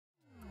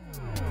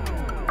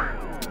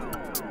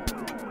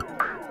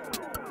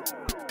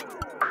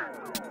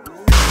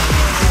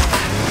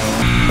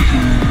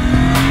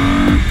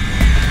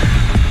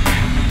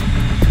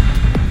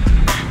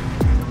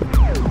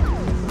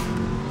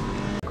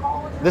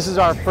This is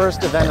our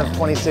first event of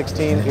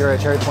 2016 here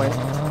at Cherry Point.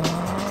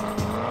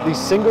 The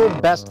single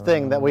best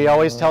thing that we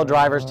always tell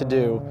drivers to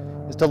do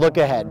is to look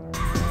ahead.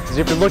 Because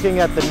if you're looking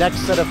at the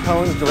next set of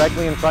cones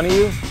directly in front of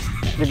you,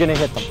 you're going to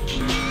hit them.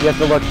 You have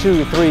to look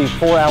 2, 3,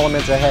 4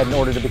 elements ahead in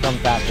order to become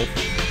faster.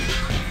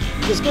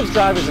 This gives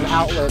drivers an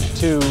outlet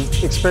to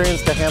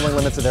experience the handling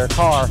limits of their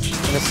car in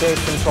a safe,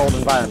 controlled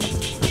environment.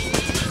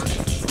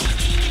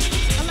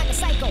 I'm like a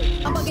psycho.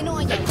 I'm bugging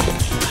on you.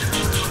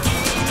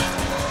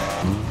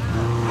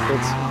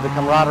 It's the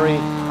camaraderie,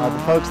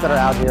 the folks that are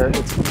out here.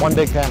 It's one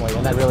big family,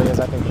 and that really is,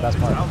 I think, the best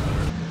part.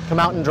 Come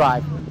out and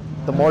drive.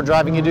 The more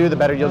driving you do, the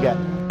better you'll get.